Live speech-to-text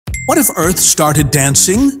What if Earth started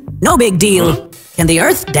dancing? No big deal. Can the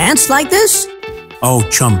Earth dance like this? Oh,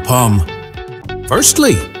 ChumPum.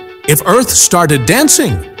 Firstly, if Earth started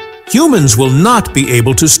dancing, humans will not be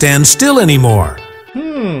able to stand still anymore.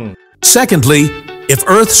 Secondly, if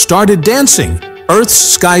Earth started dancing, Earth's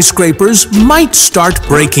skyscrapers might start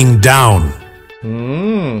breaking down.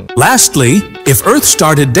 Lastly, if Earth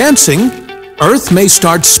started dancing, Earth may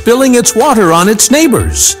start spilling its water on its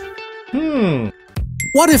neighbors.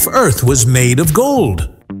 What if Earth was made of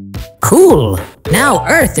gold? Cool. Now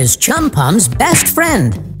Earth is ChumPum's best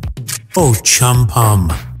friend. Oh,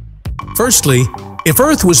 ChumPum. Firstly, if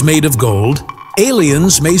Earth was made of gold,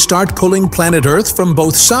 aliens may start pulling planet Earth from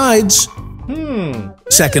both sides.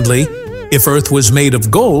 Secondly, if Earth was made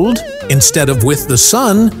of gold, instead of with the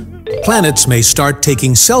sun, planets may start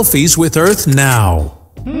taking selfies with Earth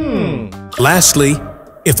now. Lastly,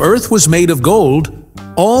 if Earth was made of gold,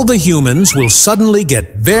 all the humans will suddenly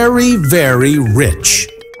get very, very rich.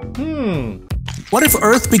 What if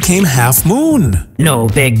Earth became half moon? No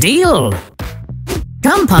big deal.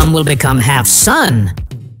 ChumPum will become half sun.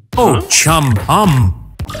 Oh, ChumPum.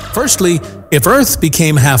 Firstly, if Earth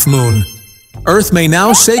became half moon, Earth may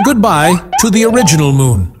now say goodbye to the original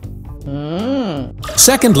moon.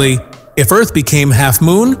 Secondly, if Earth became half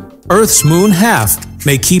moon, Earth's moon half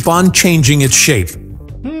may keep on changing its shape.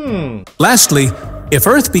 Lastly, if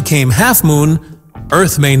Earth became half moon,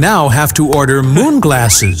 Earth may now have to order moon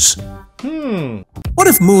glasses. What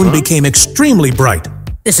if moon became extremely bright?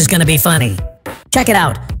 This is gonna be funny. Check it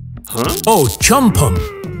out. Oh, ChumPum.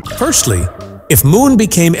 Firstly, if moon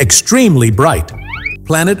became extremely bright,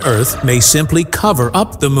 planet Earth may simply cover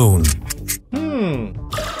up the moon.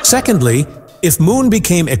 Secondly, if moon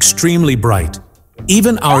became extremely bright,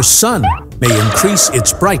 even our sun may increase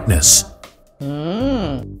its brightness.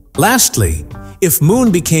 Lastly, if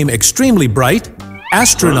moon became extremely bright,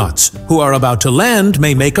 astronauts who are about to land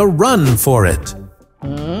may make a run for it.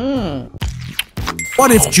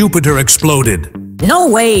 What if Jupiter exploded? No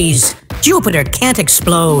ways. Jupiter can't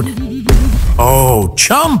explode. Oh,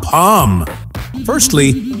 ChumPum. Firstly,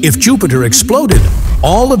 if Jupiter exploded,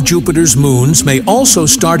 all of Jupiter's moons may also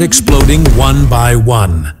start exploding one by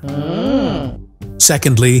one.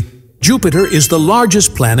 Secondly, Jupiter is the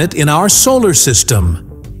largest planet in our solar system.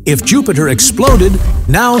 If Jupiter exploded,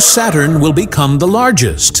 now Saturn will become the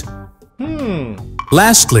largest.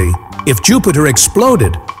 Lastly, if Jupiter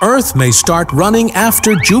exploded, Earth may start running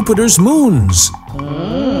after Jupiter's moons.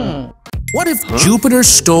 What if Jupiter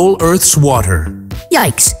stole Earth's water?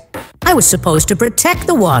 Yikes. I was supposed to protect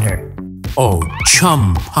the water. Oh,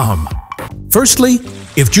 ChumPum. Firstly,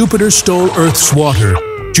 if Jupiter stole Earth's water,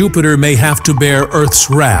 Jupiter may have to bear Earth's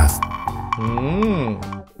wrath.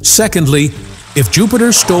 Secondly, if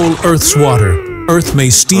Jupiter stole Earth's water, Earth may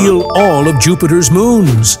steal all of Jupiter's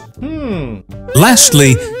moons.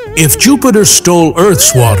 Lastly, if Jupiter stole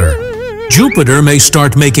Earth's water, Jupiter may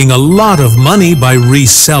start making a lot of money by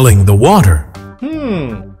reselling the water.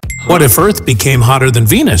 What if Earth became hotter than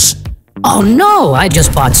Venus? Oh no, I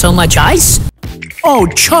just bought so much ice. Oh,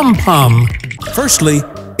 ChumPum. Firstly,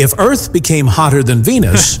 if Earth became hotter than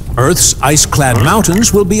Venus, Earth's ice-clad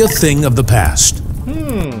mountains will be a thing of the past.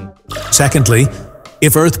 Secondly,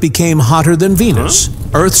 if Earth became hotter than Venus,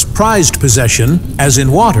 Earth's prized possession, as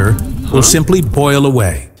in water, will simply boil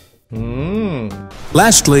away.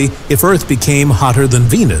 Lastly, if Earth became hotter than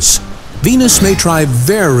Venus, Venus may try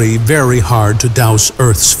very, very hard to douse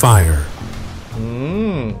Earth's fire.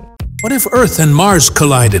 What if Earth and Mars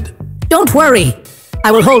collided? Don't worry.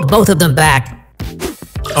 I will hold both of them back.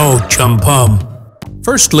 Oh, ChumPum.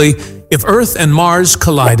 Firstly, if Earth and Mars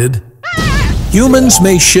collided, humans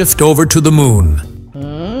may shift over to the moon.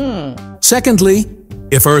 Secondly,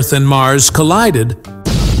 if Earth and Mars collided,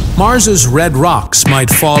 Mars's red rocks might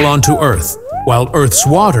fall onto Earth, while Earth's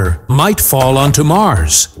water might fall onto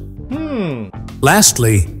Mars.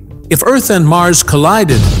 Lastly, if Earth and Mars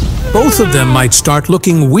collided, both of them might start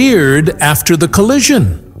looking weird after the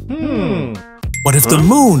collision. What if the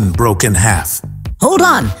moon broke in half? Hold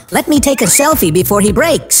on. Let me take a selfie before he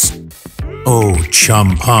breaks. Oh,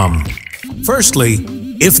 ChumPum. Firstly,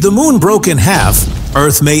 if the moon broke in half,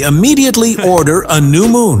 Earth may immediately order a new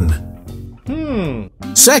moon.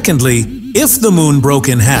 Secondly, if the moon broke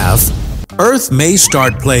in half, Earth may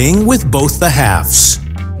start playing with both the halves.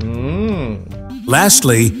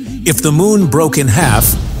 Lastly, if the moon broke in half,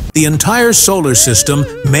 the entire solar system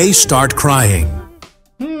may start crying.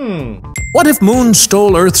 What if moon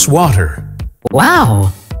stole Earth's water?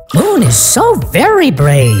 Wow, moon is so very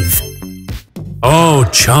brave. Oh,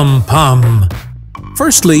 ChumPum.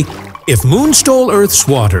 Firstly, if moon stole Earth's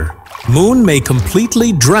water, moon may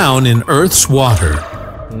completely drown in Earth's water.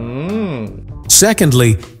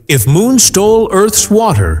 Secondly, if Moon stole Earth's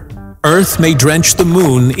water, Earth may drench the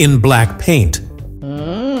Moon in black paint.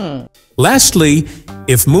 Lastly,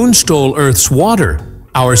 if Moon stole Earth's water,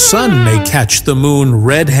 our Sun may catch the Moon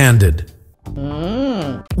red-handed.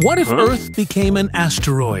 What if Earth became an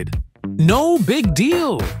asteroid? No big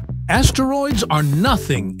deal! Asteroids are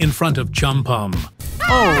nothing in front of ChumPum.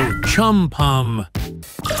 Oh, ChumPum!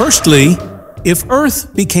 Firstly, if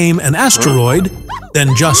Earth became an asteroid,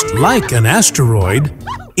 then just like an asteroid,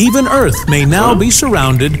 even Earth may now be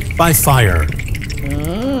surrounded by fire.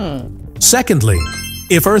 Secondly,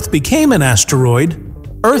 if Earth became an asteroid,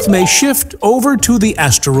 Earth may shift over to the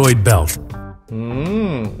asteroid belt.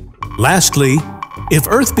 Lastly, if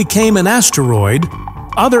Earth became an asteroid,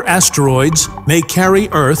 other asteroids may carry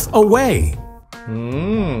Earth away.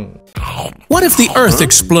 What if the Earth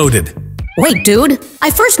exploded? Wait, dude.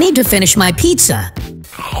 I first need to finish my pizza.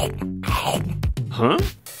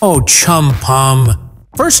 Oh, ChumPum.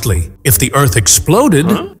 Firstly, if the Earth exploded,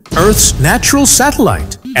 Earth's natural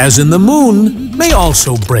satellite, as in the Moon, may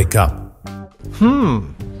also break up.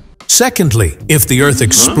 Secondly, if the Earth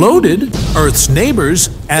exploded, Earth's neighbors,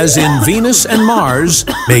 as in Venus and Mars,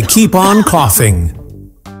 may keep on coughing.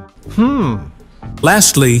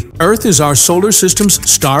 Lastly, Earth is our solar system's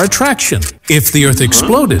star attraction. If the Earth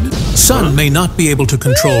exploded, Sun may not be able to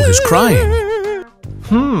control his crying.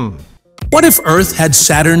 What if Earth had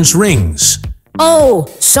Saturn's rings? Oh,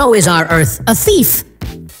 so is our Earth a thief?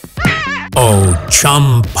 Oh,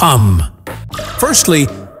 ChumPum. Firstly,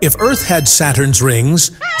 if Earth had Saturn's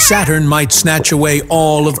rings, Saturn might snatch away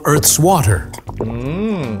all of Earth's water.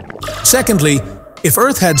 Secondly, if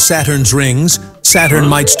Earth had Saturn's rings, Saturn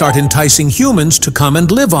might start enticing humans to come and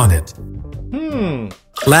live on it.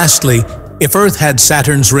 Lastly, if Earth had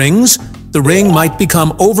Saturn's rings, the ring might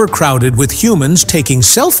become overcrowded with humans taking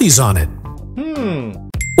selfies on it.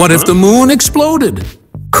 What if the Moon exploded?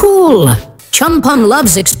 Cool! ChumPum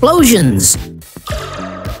loves explosions.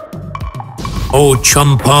 Oh,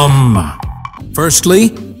 ChumPum.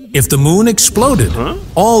 Firstly, if the Moon exploded,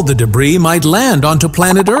 all the debris might land onto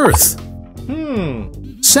planet Earth.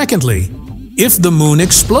 Secondly, if the Moon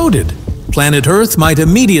exploded, planet Earth might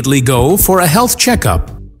immediately go for a health checkup.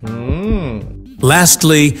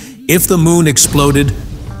 Lastly, if the Moon exploded,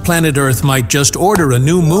 planet Earth might just order a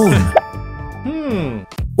new moon.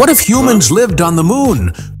 What if humans lived on the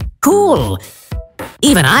Moon? Cool!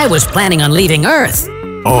 Even I was planning on leaving Earth.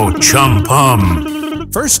 Oh,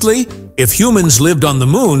 ChumPum. Firstly, if humans lived on the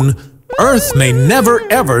Moon, Earth may never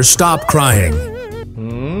ever stop crying.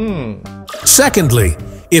 Secondly,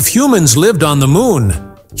 if humans lived on the Moon,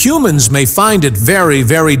 humans may find it very,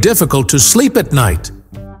 very difficult to sleep at night.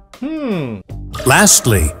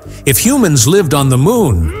 Lastly, if humans lived on the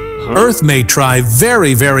Moon, Earth may try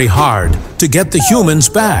very, very hard to get the humans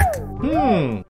back.